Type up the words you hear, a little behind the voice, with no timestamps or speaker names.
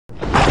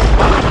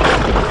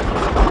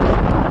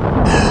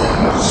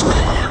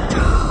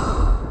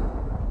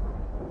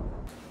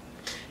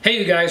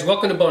guys,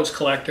 welcome to Bones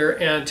Collector,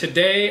 and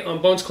today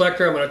on Bones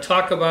Collector I'm going to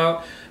talk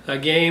about a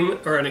game,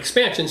 or an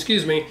expansion,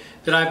 excuse me,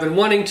 that I've been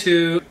wanting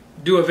to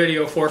do a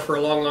video for a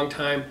long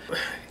time.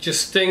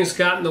 Just things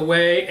got in the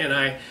way, and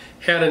I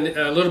had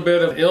a little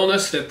bit of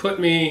illness that put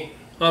me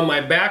on my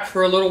back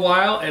for a little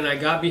while, and I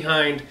got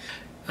behind.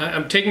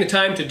 I'm taking the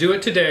time to do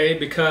it today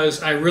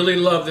because I really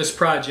love this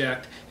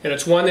project, and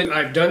it's one that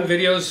I've done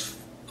videos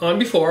on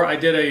before. I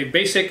did a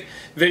basic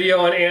video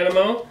on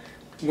Animo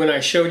when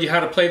I showed you how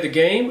to play the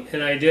game,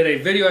 and I did a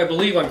video, I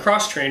believe, on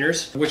Cross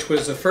Trainers, which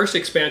was the first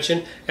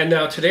expansion. And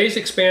now today's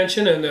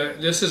expansion, and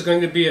this is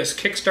going to be a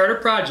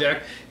Kickstarter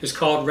project, is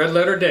called Red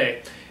Letter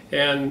Day.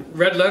 And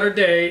Red Letter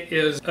Day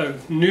is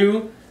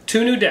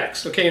two new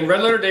decks. Okay, in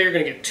Red Letter Day you're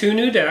going to get two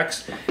new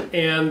decks,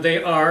 and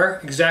they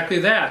are exactly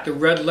that, the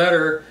red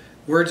letter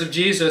words of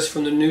Jesus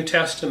from the New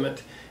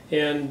Testament.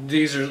 And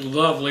these are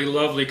lovely,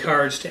 lovely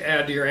cards to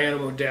add to your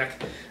Animo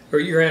deck, or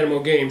your Animo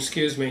game,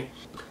 excuse me.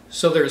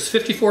 So there's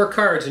 54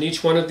 cards in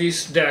each one of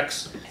these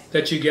decks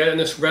that you get in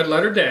this Red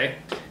Letter Day,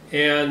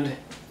 and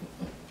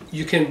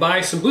you can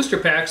buy some booster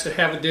packs that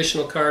have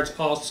additional cards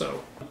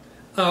also.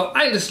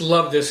 I just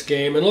love this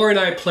game, and Lori and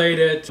I played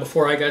it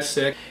before I got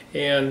sick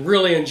and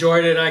really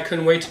enjoyed it. I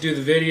couldn't wait to do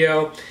the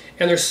video,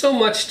 and there's so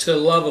much to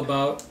love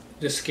about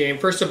this game.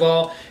 First of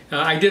all,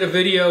 I did a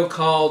video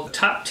called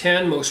Top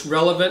 10 Most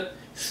Relevant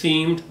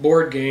Themed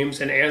Board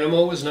Games, and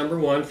Animo was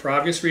 #1 for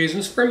obvious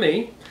reasons for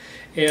me,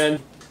 and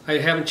I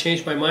haven't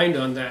changed my mind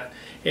on that.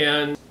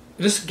 And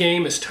this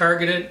game is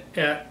targeted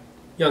at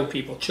young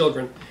people,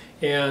 children,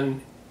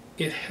 and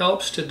it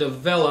helps to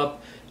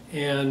develop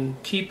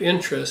and keep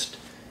interest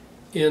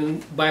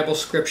in Bible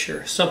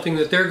scripture, something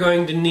that they're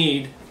going to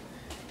need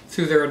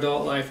through their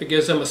adult life. It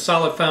gives them a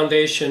solid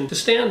foundation to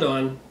stand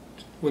on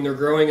when they're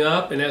growing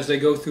up and as they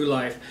go through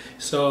life.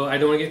 So I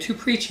don't want to get too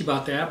preachy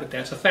about that, but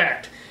that's a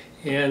fact.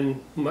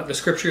 And the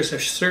scriptures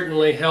have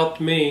certainly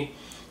helped me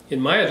in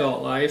my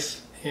adult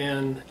life,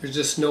 and there's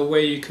just no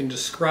way you can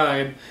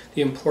describe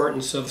the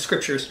importance of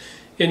scriptures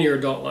in your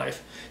adult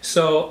life.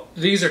 So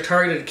these are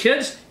targeted at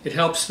kids. It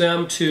helps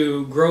them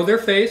to grow their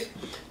faith,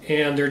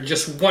 and they're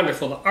just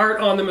wonderful. The art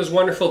on them is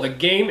wonderful. The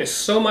game is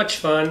so much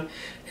fun,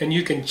 and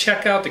you can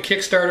check out the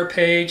Kickstarter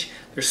page.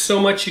 There's so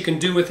much you can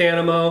do with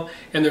Animo,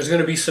 and there's going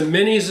to be some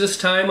minis this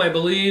time, I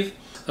believe,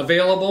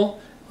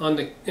 available on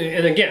the.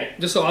 And again,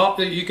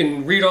 you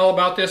can read all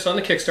about this on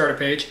the Kickstarter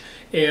page.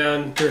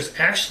 And there's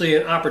actually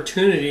an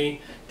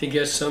opportunity to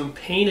get some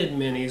painted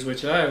minis,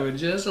 which I would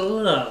just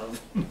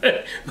love.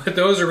 But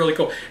those are really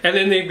cool. And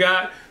then they've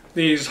got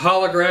these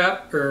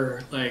holograph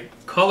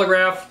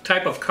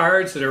type of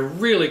cards that are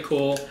really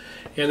cool.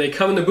 And they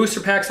come in the booster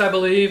packs, I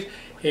believe.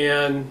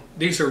 And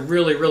these are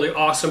really, really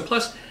awesome.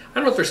 Plus, I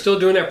don't know if they're still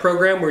doing that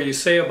program where you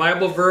say a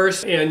Bible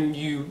verse and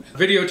you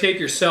videotape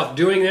yourself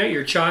doing that,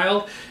 your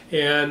child.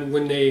 And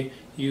when they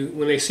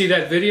see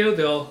that video,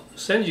 they'll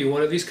send you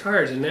one of these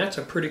cards, and that's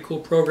a pretty cool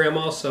program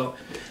also.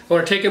 I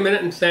want to take a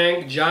minute and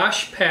thank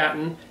Josh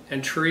Patton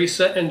and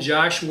Teresa and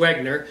Josh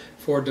Wegner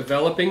for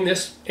developing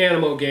this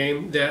Animo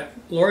game that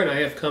Laura and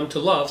I have come to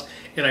love,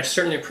 and I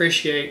certainly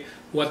appreciate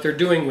what they're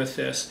doing with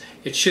this.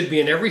 It should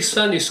be in every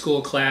Sunday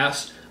school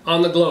class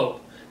on the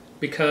globe,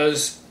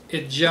 because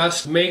it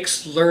just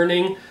makes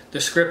learning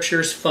the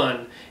scriptures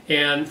fun.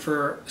 And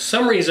for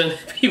some reason,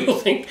 people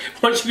think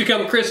once you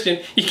become a Christian,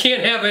 you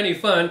can't have any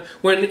fun,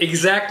 when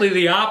exactly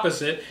the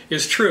opposite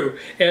is true.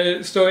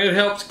 And so it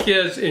helps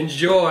kids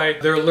enjoy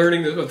their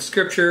learning of the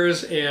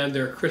scriptures and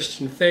their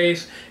Christian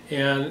faith.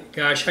 And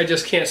gosh, I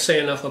just can't say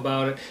enough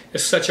about it.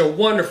 It's such a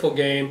wonderful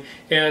game.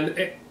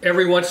 And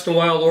every once in a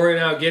while, Lori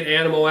and I will get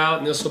Animo out,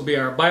 and this will be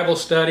our Bible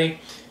study.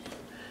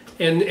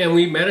 And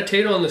we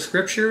meditate on the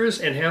scriptures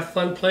and have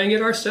fun playing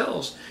it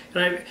ourselves.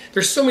 And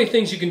there's so many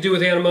things you can do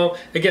with Animo.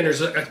 Again,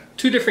 there's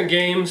two different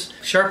games.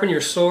 Sharpen Your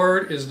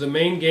Sword is the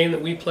main game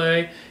that we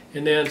play,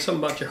 and then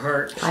something about your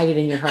heart. Hide it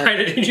in your heart. Hide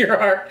it in your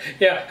heart.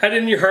 Yeah, Hide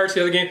it in your heart's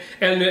the other game.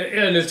 And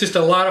it's just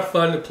a lot of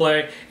fun to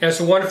play. And it's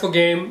a wonderful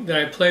game that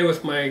I play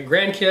with my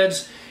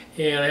grandkids.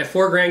 And I have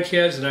 4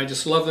 grandkids, and I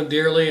just love them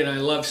dearly, and I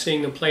love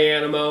seeing them play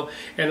Animo.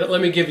 And let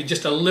me give you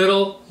just a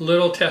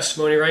little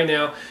testimony right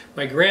now.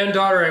 My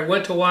granddaughter, I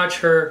went to watch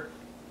her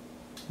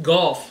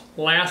golf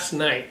last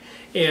night,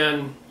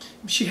 and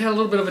she had a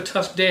little bit of a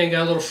tough day and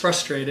got a little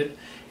frustrated.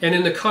 And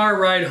in the car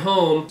ride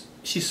home,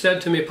 she said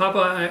to me,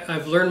 "Papa,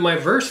 I've learned my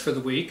verse for the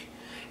week."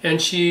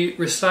 And she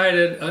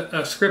recited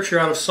a scripture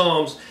out of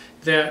Psalms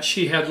that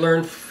she had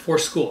learned for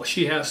school.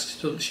 She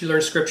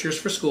learns scriptures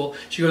for school.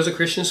 She goes to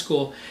Christian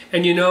school.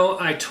 And you know,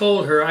 I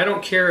told her, I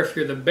don't care if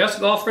you're the best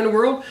golfer in the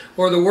world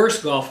or the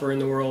worst golfer in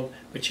the world,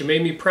 but you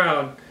made me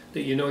proud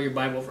that you know your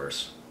Bible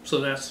verse.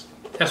 So that's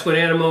what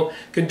Animo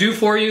can do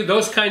for you.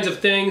 Those kinds of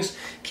things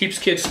keeps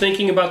kids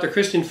thinking about their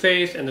Christian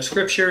faith and the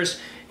scriptures.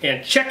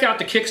 And check out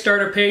the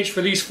Kickstarter page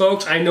for these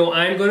folks. I know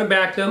I'm going to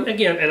back them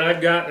again. And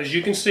I've got, as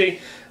you can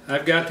see,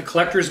 I've got the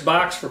collector's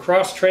box for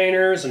cross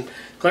trainers and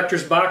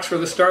collector's box for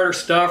the starter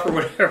stuff or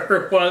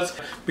whatever it was,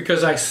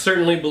 because I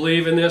certainly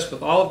believe in this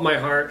with all of my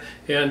heart.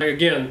 And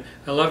again,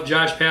 I love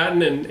Josh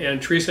Patton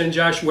and Teresa and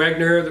Josh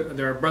Wagner.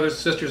 They're brothers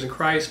and sisters in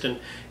Christ, and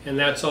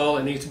that's all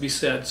that needs to be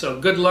said. So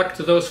good luck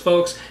to those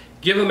folks.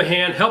 Give them a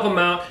hand, help them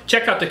out.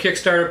 Check out the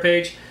Kickstarter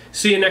page.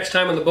 See you next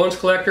time on The Bones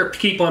Collector.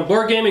 Keep on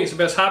board gaming. It's the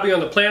best hobby on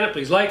the planet.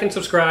 Please like and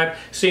subscribe.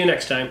 See you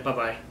next time.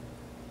 Bye-bye.